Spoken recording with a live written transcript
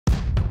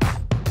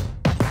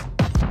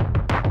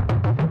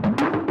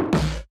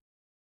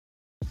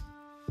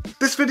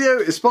This video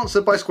is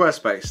sponsored by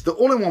Squarespace, the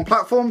all-in-one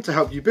platform to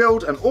help you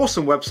build an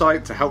awesome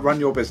website to help run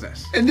your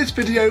business. In this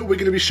video, we're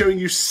going to be showing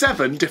you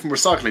 7 different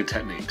recycling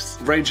techniques,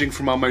 ranging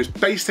from our most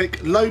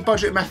basic,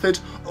 low-budget method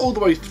all the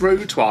way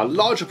through to our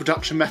larger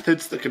production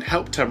methods that can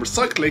help turn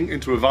recycling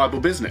into a viable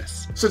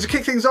business. So to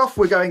kick things off,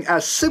 we're going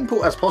as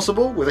simple as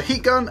possible with a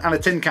heat gun and a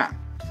tin can.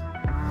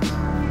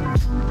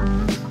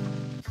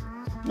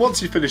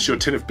 Once you finish your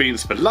tin of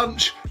beans for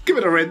lunch, give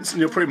it a rinse and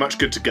you're pretty much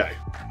good to go.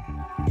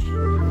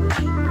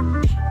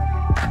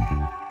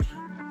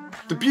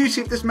 The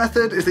beauty of this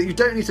method is that you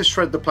don't need to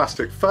shred the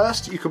plastic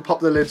first, you can pop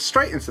the lid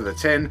straight into the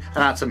tin and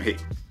add some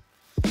heat.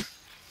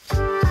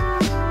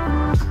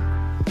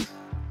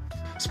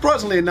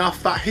 Surprisingly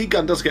enough, that heat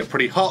gun does get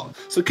pretty hot,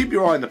 so keep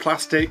your eye on the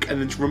plastic and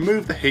then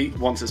remove the heat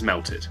once it's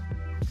melted.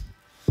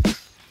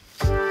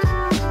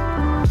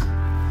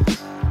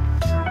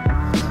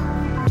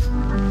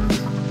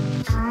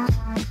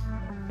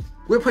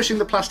 We're pushing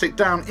the plastic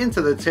down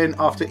into the tin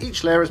after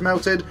each layer is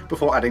melted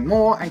before adding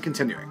more and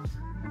continuing.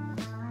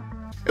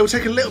 It will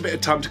take a little bit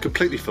of time to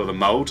completely fill the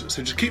mould,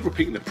 so just keep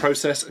repeating the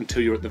process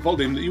until you're at the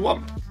volume that you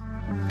want.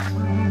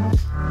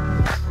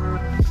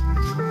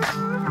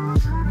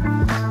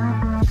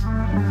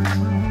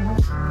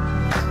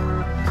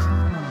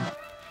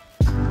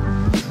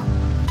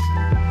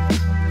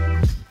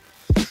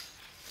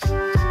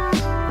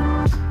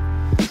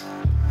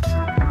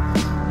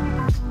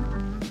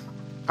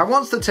 And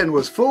once the tin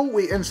was full,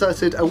 we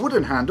inserted a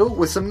wooden handle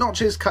with some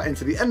notches cut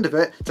into the end of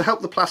it to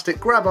help the plastic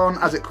grab on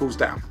as it cools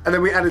down. And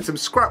then we added some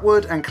scrap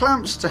wood and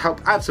clamps to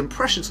help add some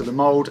pressure to the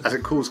mould as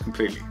it cools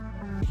completely.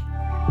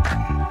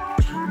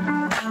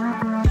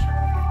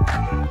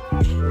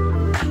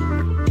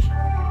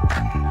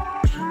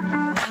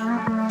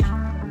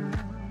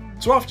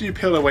 So after you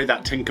peel away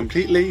that tin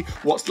completely,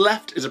 what's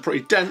left is a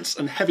pretty dense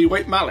and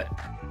heavyweight mallet.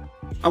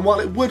 And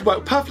while it would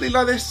work perfectly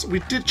like this, we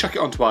did chuck it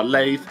onto our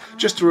lathe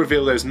just to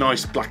reveal those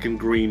nice black and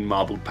green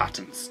marbled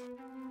patterns.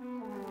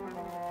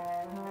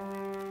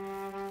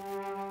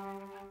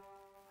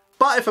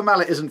 But if a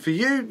mallet isn't for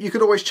you, you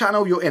could always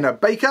channel your inner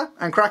baker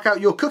and crack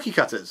out your cookie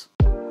cutters.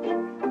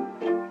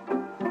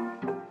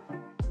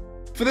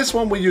 For this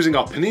one we're using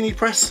our panini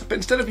press, but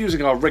instead of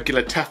using our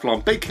regular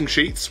Teflon baking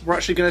sheets, we're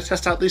actually going to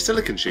test out these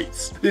silicone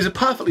sheets. These are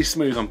perfectly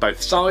smooth on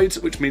both sides,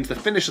 which means the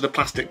finish of the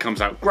plastic comes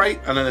out great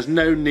and then there's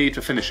no need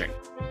for finishing.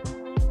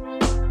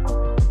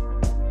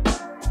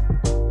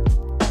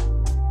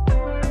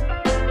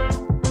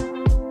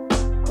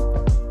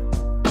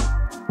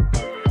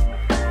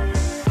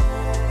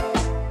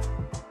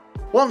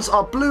 Once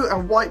our blue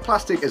and white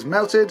plastic is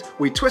melted,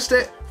 we twist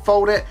it,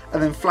 fold it,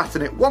 and then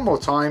flatten it one more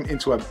time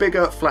into a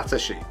bigger, flatter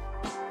sheet.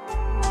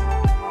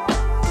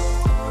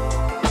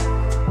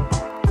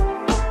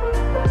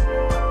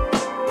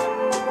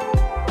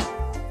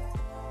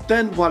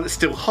 Then, while it's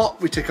still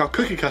hot, we take our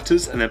cookie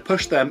cutters and then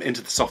push them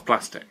into the soft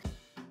plastic.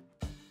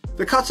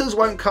 The cutters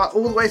won't cut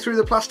all the way through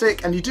the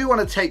plastic, and you do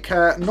want to take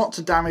care not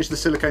to damage the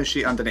silicone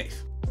sheet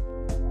underneath.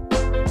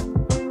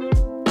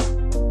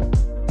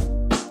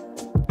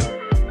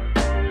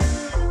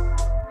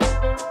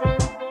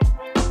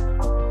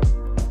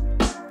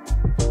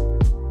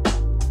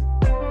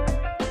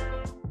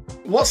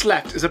 What's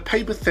left is a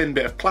paper thin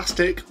bit of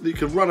plastic that you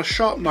can run a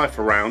sharp knife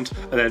around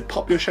and then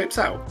pop your shapes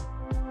out.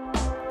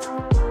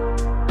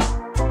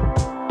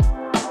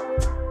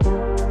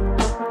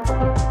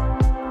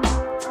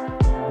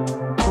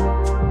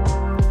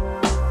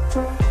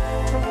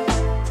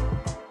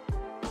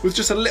 With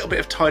just a little bit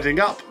of tidying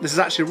up, this is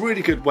actually a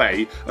really good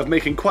way of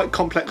making quite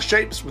complex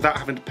shapes without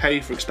having to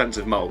pay for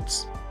expensive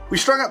moulds. We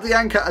strung up the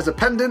anchor as a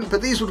pendant,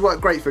 but these would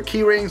work great for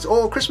key rings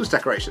or Christmas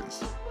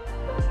decorations.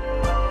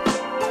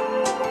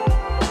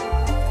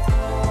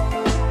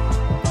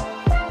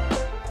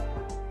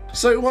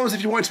 So what was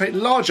if you wanted to make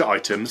larger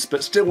items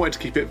but still wanted to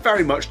keep it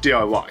very much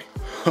DIY?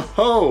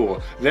 Ho-ho!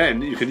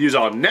 Then you can use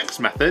our next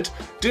method,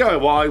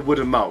 DIY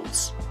wooden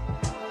moulds.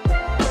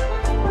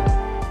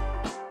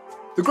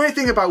 The great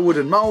thing about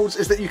wooden moulds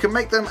is that you can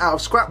make them out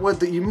of scrap wood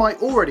that you might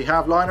already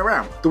have lying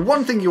around. The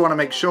one thing you want to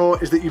make sure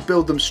is that you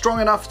build them strong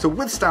enough to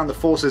withstand the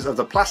forces of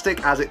the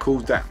plastic as it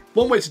cools down.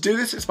 One way to do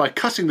this is by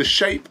cutting the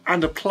shape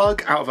and a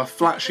plug out of a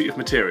flat sheet of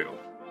material.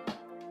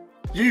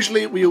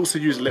 Usually we also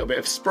use a little bit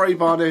of spray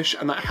varnish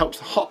and that helps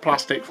the hot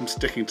plastic from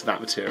sticking to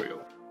that material.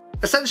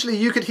 Essentially,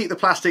 you could heat the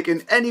plastic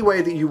in any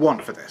way that you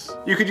want for this.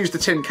 You could use the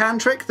tin can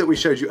trick that we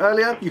showed you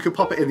earlier, you could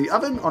pop it in the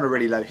oven on a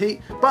really low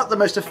heat, but the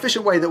most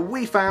efficient way that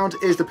we found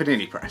is the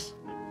panini press.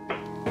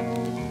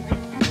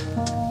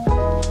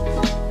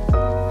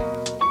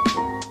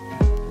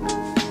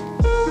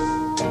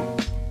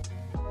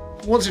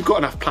 Once you've got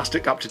enough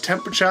plastic up to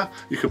temperature,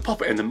 you can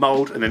pop it in the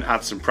mould and then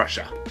add some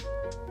pressure.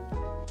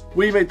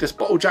 We made this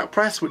bottle jack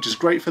press, which is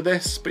great for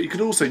this, but you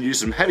could also use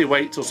some heavy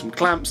weights or some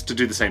clamps to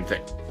do the same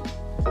thing.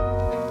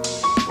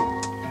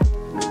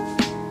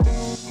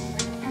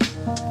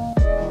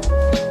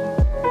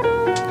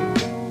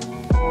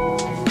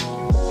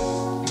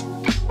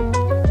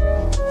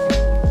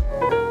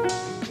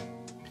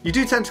 You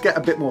do tend to get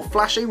a bit more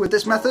flashy with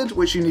this method,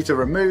 which you need to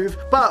remove,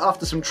 but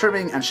after some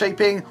trimming and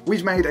shaping,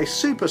 we've made a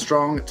super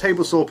strong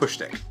table saw push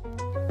stick.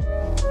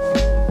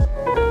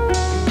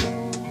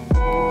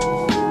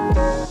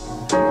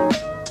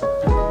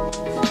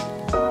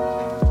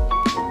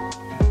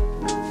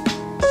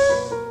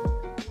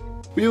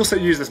 We also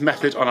used this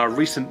method on our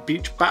recent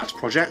beach bat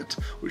project,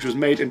 which was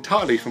made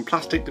entirely from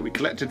plastic that we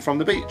collected from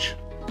the beach.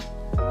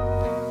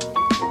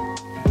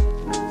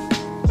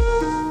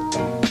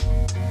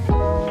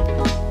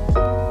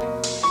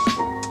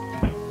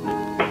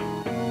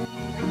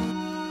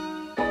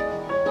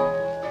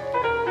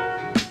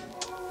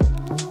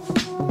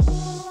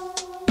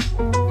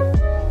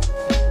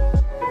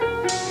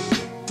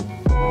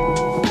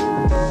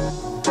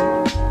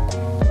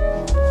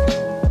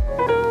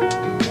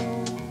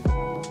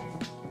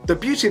 The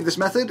beauty of this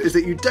method is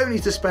that you don't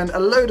need to spend a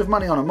load of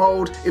money on a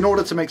mould in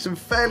order to make some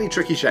fairly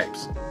tricky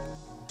shapes.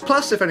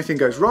 Plus, if anything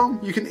goes wrong,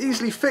 you can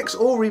easily fix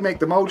or remake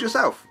the mould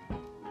yourself.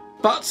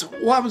 But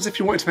what happens if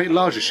you wanted to make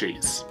larger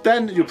sheets?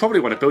 Then you'll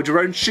probably want to build your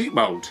own sheet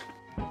mould.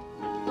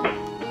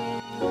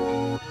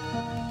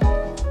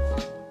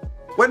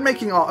 When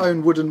making our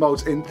own wooden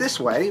moulds in this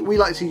way, we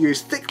like to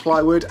use thick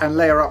plywood and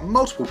layer up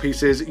multiple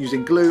pieces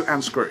using glue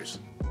and screws.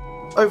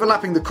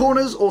 Overlapping the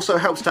corners also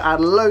helps to add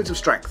loads of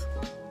strength.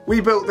 We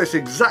built this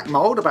exact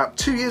mould about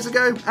 2 years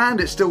ago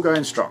and it's still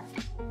going strong.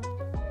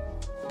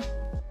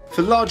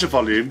 For larger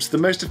volumes, the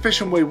most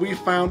efficient way we've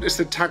found is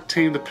to tag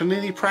team the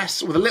panini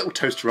press with a little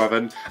toaster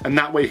oven, and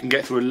that way you can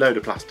get through a load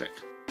of plastic.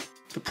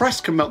 The press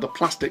can melt the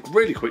plastic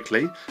really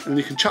quickly, and then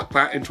you can chuck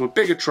that into a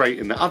bigger tray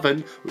in the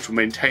oven, which will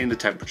maintain the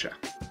temperature.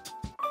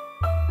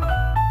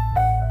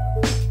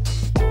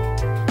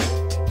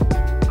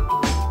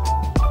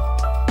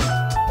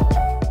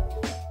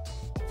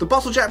 The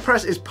bottle jack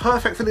press is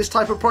perfect for this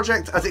type of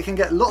project as it can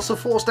get lots of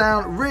force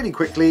down really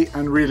quickly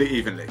and really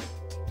evenly.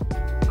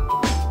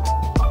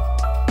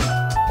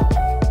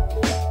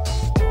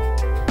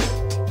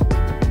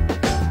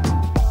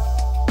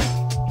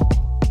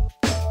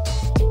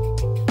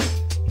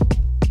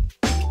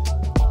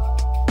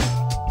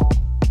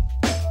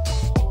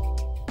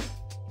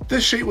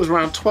 This sheet was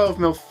around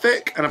 12mm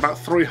thick and about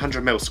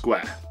 300mm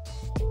square.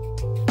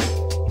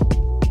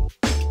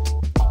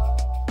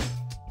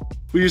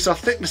 We used our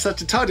thicknesser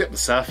to tidy up the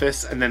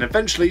surface, and then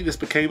eventually this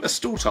became a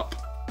stool top.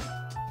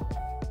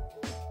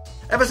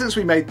 Ever since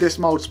we made this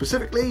mould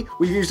specifically,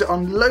 we've used it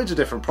on loads of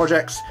different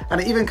projects,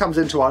 and it even comes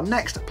into our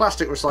next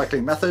plastic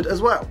recycling method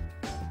as well.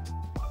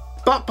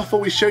 But before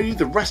we show you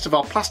the rest of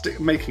our plastic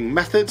making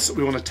methods,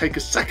 we want to take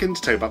a second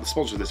to tell you about the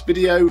sponsor of this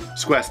video,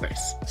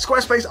 Squarespace.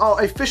 Squarespace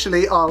are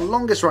officially our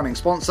longest running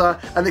sponsor,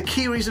 and the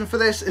key reason for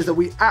this is that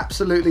we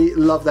absolutely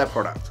love their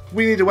product.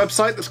 We need a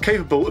website that's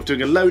capable of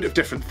doing a load of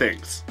different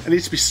things. It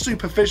needs to be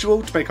super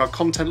visual to make our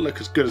content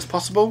look as good as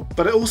possible,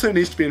 but it also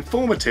needs to be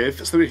informative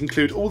so that we can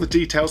include all the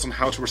details on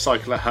how to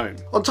recycle at home.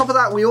 On top of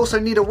that, we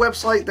also need a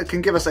website that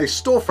can give us a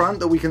storefront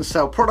that we can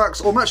sell products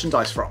or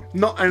merchandise from.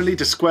 Not only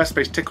does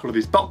Squarespace tick all of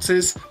these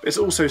boxes, but it's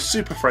also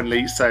super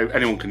friendly so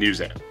anyone can use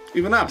it,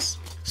 even us.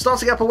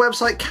 Starting up a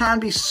website can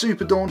be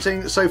super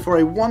daunting, so for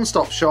a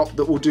one-stop shop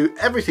that will do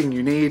everything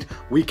you need,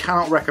 we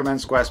cannot recommend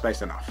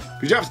Squarespace enough.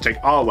 But you don't have to take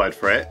our word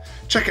for it.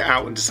 Check it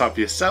out and decide for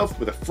yourself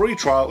with a free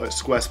trial at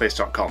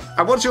squarespace.com.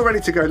 And once you're ready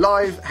to go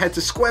live, head to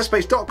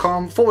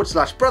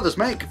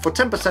squarespace.com/brothersmake for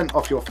 10%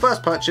 off your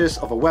first purchase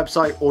of a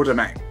website or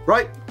domain.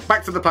 Right,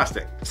 back to the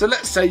plastic. So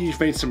let's say you've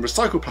made some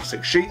recycled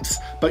plastic sheets,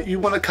 but you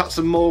want to cut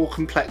some more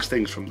complex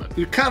things from them.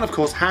 You can of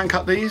course hand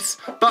cut these,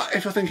 but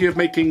if you're thinking of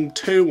making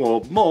 2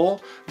 or more,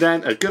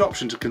 then a good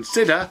option to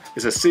consider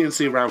is a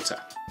CNC router.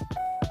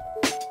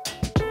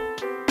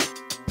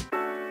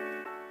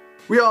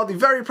 We are the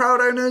very proud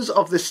owners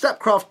of the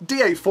Stepcraft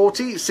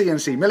D840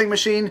 CNC milling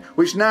machine,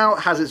 which now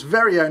has its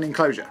very own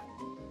enclosure.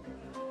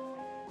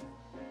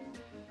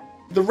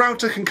 The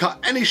router can cut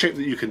any shape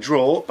that you can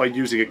draw by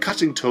using a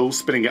cutting tool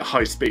spinning at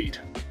high speed.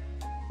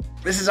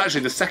 This is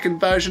actually the second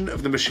version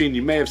of the machine.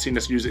 You may have seen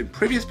us use it in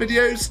previous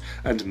videos,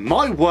 and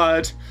my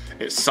word,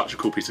 it's such a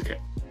cool piece of kit.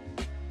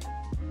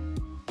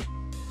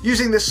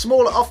 Using this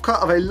smaller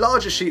offcut of a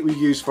larger sheet we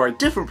used for a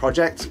different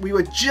project, we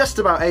were just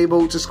about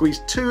able to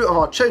squeeze 2 of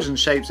our chosen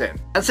shapes in.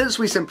 And since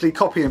we simply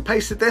copy and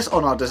pasted this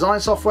on our design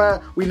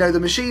software, we know the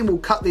machine will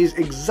cut these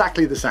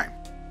exactly the same.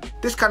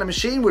 This kind of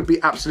machine would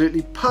be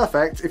absolutely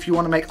perfect if you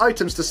want to make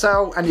items to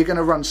sell and you're going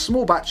to run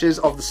small batches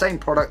of the same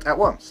product at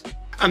once.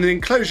 And the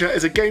enclosure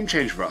is a game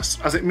changer for us,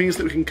 as it means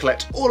that we can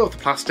collect all of the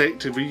plastic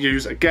to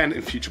reuse again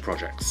in future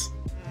projects.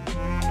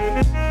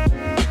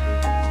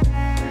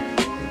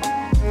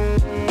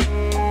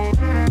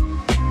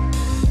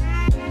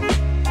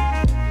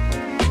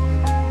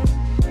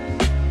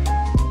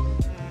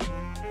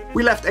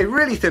 We left a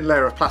really thin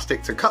layer of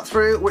plastic to cut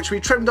through, which we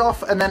trimmed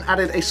off and then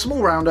added a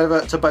small round over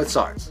to both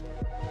sides.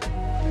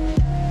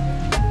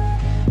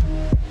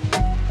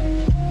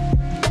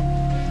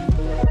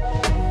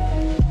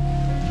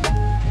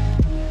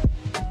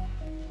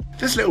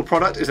 This little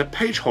product is a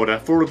page holder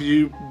for all of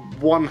you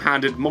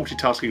one-handed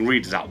multitasking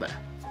readers out there.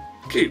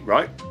 Cute,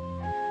 right?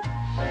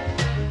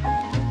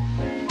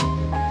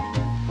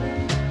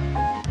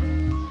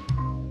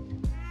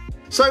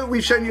 So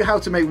we've shown you how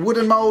to make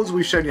wooden moulds,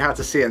 we've shown you how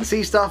to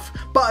CNC stuff,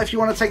 but if you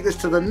want to take this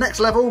to the next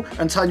level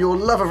and turn your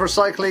love of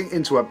recycling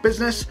into a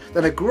business,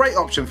 then a great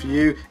option for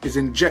you is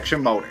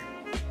injection moulding.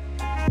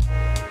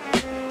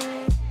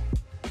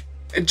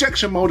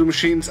 Injection moulding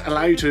machines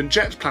allow you to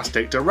inject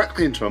plastic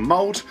directly into a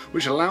mould,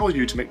 which allows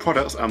you to make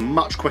products at a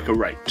much quicker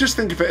rate. Just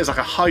think of it as like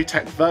a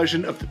high-tech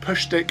version of the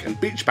push stick and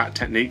beach bat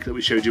technique that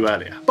we showed you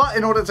earlier. But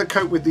in order to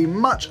cope with the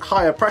much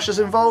higher pressures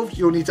involved,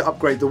 you'll need to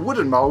upgrade the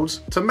wooden moulds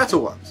to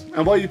metal ones.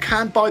 And while you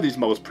can buy these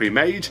moulds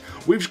pre-made,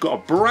 we've got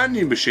a brand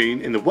new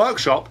machine in the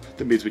workshop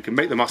that means we can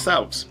make them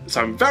ourselves.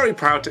 So I'm very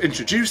proud to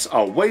introduce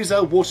our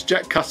Wazer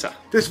Waterjet cutter.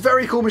 This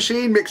very cool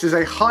machine mixes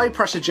a high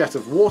pressure jet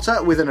of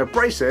water with an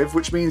abrasive,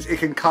 which means it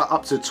can cut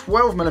up to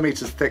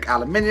 12mm thick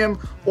aluminium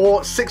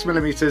or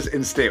 6mm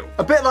in steel.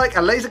 A bit like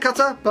a laser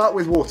cutter, but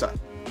with water.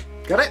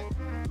 Get it?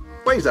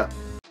 Wazer.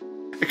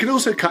 It can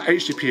also cut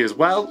HDPE as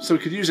well, so we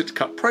could use it to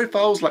cut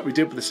profiles like we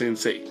did with the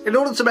CNC. In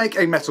order to make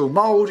a metal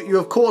mould, you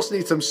of course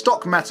need some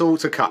stock metal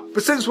to cut.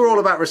 But since we're all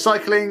about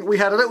recycling, we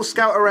had a little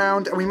scout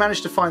around and we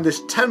managed to find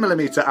this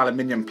 10mm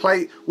aluminium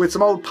plate with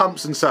some old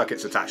pumps and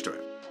circuits attached to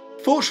it.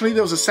 Fortunately,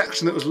 there was a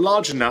section that was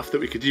large enough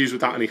that we could use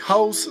without any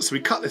holes, so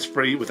we cut this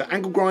free with an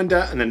angle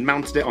grinder and then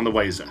mounted it on the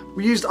Wazer.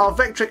 We used our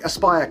Vectric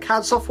Aspire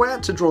CAD software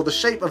to draw the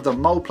shape of the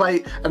mould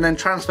plate and then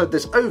transferred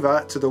this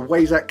over to the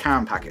Wazer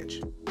CAM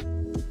package.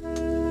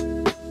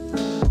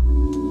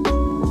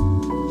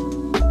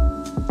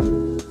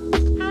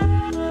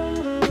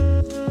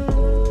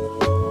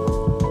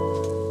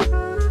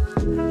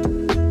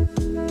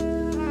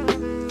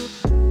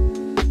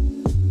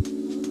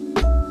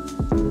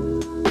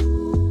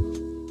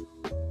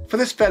 For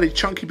this fairly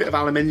chunky bit of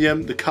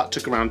aluminium, the cut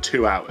took around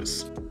 2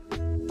 hours.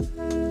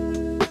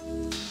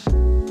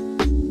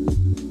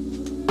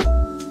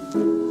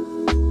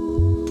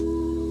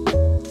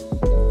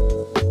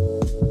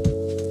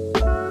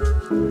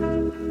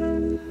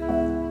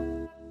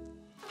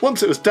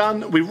 Once it was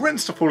done, we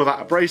rinsed off all of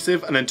that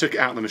abrasive and then took it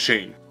out of the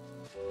machine.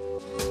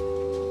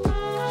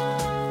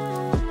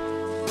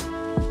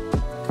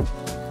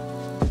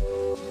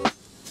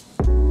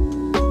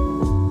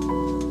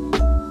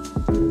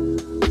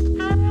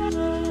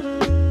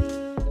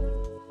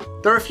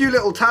 There are a few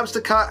little tabs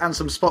to cut and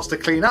some spots to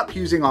clean up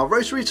using our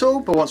rotary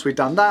tool, but once we'd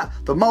done that,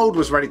 the mould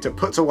was ready to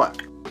put to work.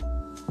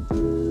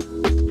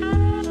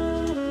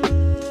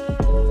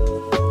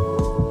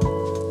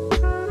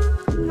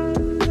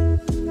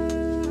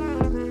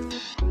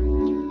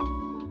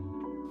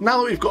 Now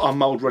that we've got our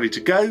mould ready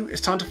to go,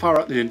 it's time to fire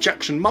up the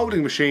injection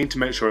moulding machine to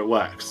make sure it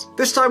works.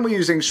 This time we're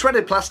using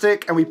shredded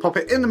plastic and we pop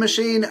it in the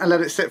machine and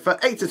let it sit for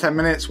 8 to 10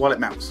 minutes while it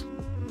melts.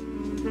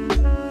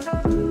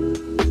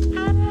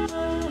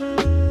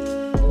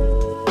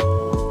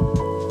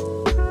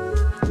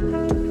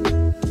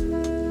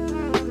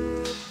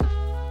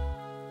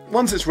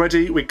 Once it's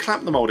ready, we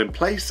clamp the mould in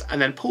place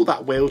and then pull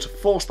that wheel to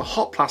force the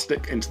hot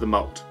plastic into the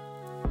mould.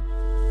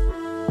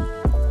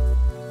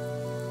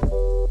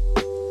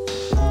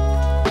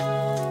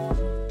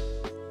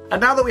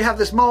 And now that we have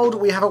this mould,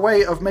 we have a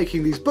way of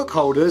making these book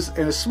holders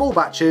in small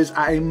batches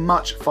at a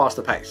much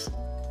faster pace.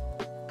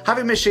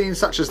 Having machines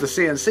such as the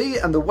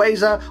CNC and the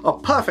Wazer are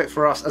perfect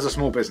for us as a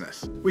small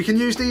business. We can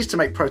use these to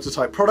make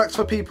prototype products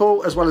for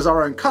people as well as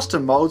our own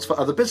custom moulds for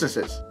other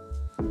businesses.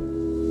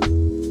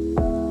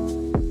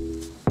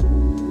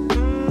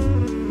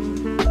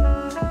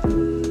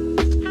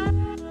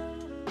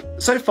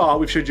 So far,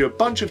 we've showed you a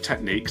bunch of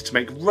techniques to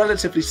make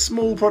relatively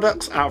small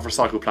products out of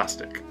recycled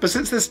plastic. But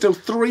since there's still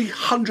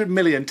 300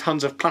 million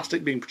tonnes of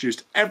plastic being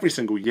produced every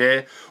single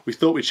year, we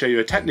thought we'd show you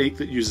a technique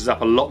that uses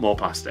up a lot more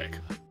plastic.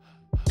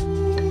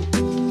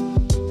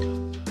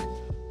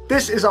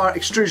 This is our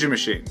extrusion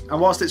machine, and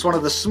whilst it's one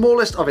of the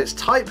smallest of its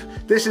type,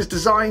 this is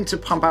designed to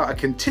pump out a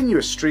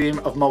continuous stream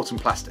of molten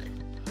plastic.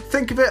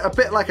 Think of it a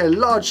bit like a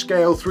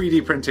large-scale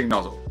 3D printing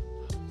nozzle.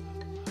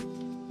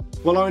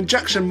 While our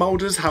injection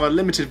moulders have a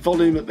limited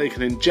volume that they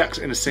can inject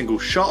in a single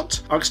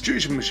shot, our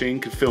extrusion machine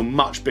can fill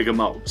much bigger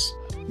moulds.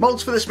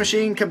 Moulds for this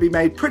machine can be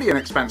made pretty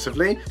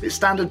inexpensively. It's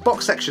standard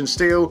box section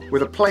steel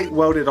with a plate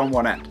welded on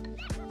one end.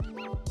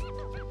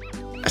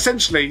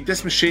 Essentially,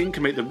 this machine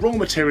can make the raw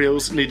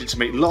materials needed to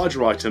make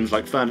larger items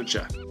like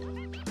furniture.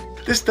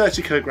 This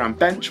 30kg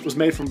bench was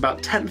made from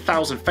about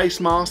 10,000 face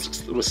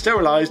masks that were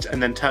sterilised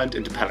and then turned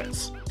into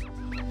pellets.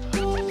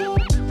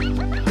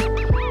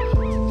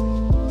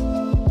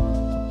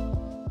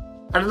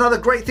 And another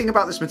great thing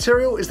about this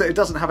material is that it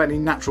doesn't have any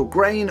natural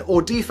grain or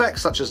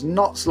defects such as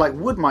knots like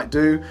wood might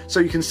do,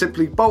 so you can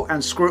simply bolt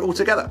and screw it all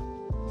together.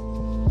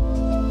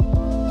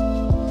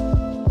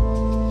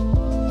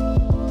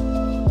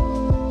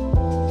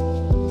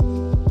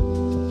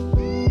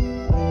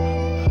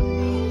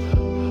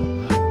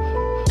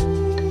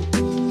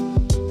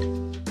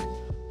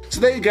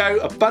 So there you go,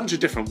 a bunch of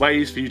different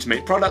ways for you to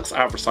make products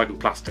out of recycled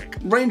plastic,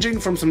 ranging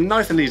from some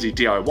nice and easy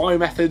DIY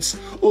methods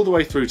all the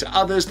way through to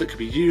others that could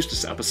be used to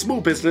set up a small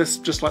business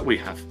just like we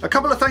have. A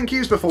couple of thank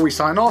yous before we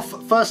sign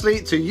off.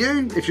 Firstly, to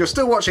you. If you're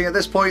still watching at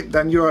this point,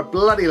 then you're a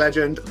bloody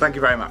legend. Thank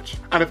you very much.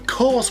 And of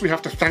course we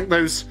have to thank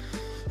those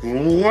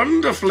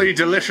wonderfully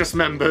delicious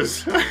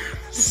members.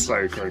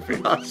 So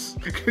creepy. Us.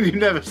 Can you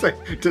never say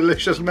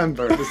delicious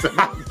member at the same?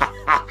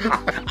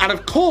 And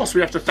of course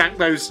we have to thank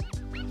those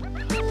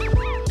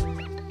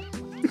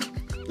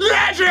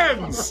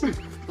legends!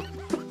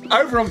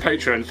 Over on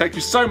Patreon. Thank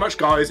you so much,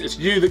 guys. It's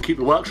you that keep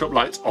the workshop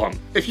lights on.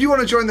 If you want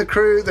to join the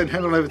crew, then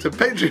head on over to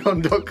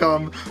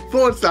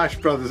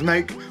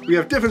patreon.com/brothersmake. We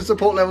have different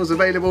support levels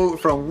available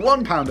from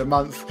 £1 a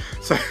month,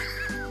 so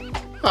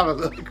have a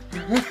look.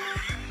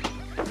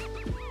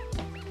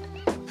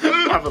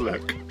 Have a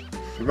look.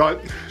 Right,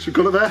 should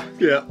we call it there?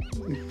 Yeah.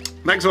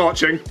 Thanks for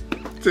watching.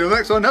 See you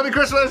next one. Happy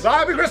Christmas!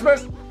 Happy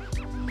Christmas!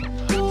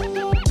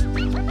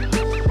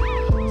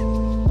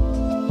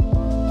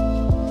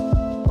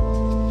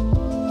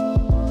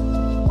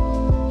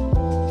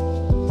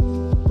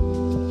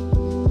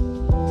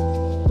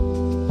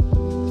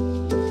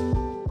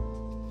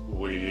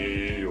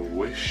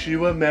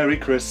 You a Merry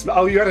Christmas.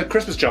 Oh, you had a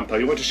Christmas jumper.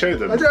 You want to show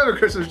them? I do have a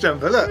Christmas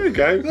jumper. Look. There you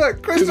go.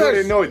 Look, Christmas. I was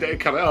really annoyed that it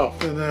cut it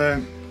off. And,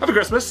 Have a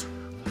Christmas.